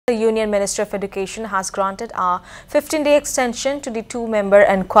The Union Ministry of Education has granted a 15-day extension to the two-member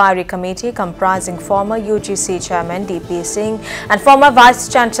inquiry committee comprising former UGC Chairman D.P. Singh and former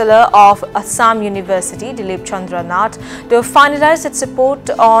Vice-Chancellor of Assam University Dilip Chandra Nath to finalize its report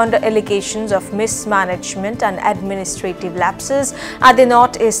on the allegations of mismanagement and administrative lapses at the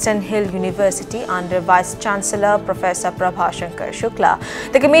Northeastern Hill University under Vice-Chancellor Professor Prabhashankar Shukla.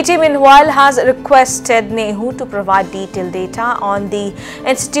 The committee meanwhile has requested NEHU to provide detailed data on the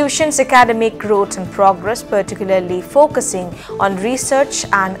institution's academic growth and progress, particularly focusing on research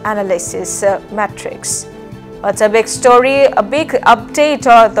and analysis metrics. It's a big story, a big update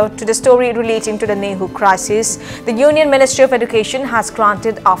to the story relating to the NEHU crisis. The Union Ministry of Education has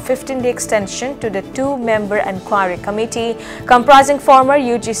granted a 15-day extension to the two-member inquiry committee comprising former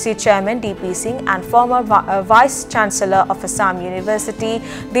UGC Chairman D.P. Singh and former Vice-Chancellor of Assam University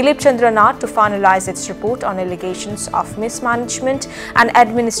Dilip Chandra Nath to finalize its report on allegations of mismanagement and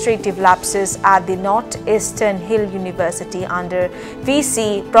administrative lapses at the Northeastern Hill University under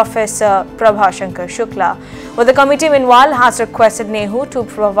VC Professor Prabhashankar Shukla. Well, the committee meanwhile has requested NEHU to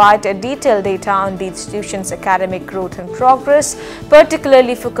provide detailed data on the institution's academic growth and progress,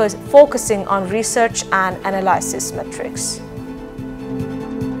 particularly focusing on research and analysis metrics.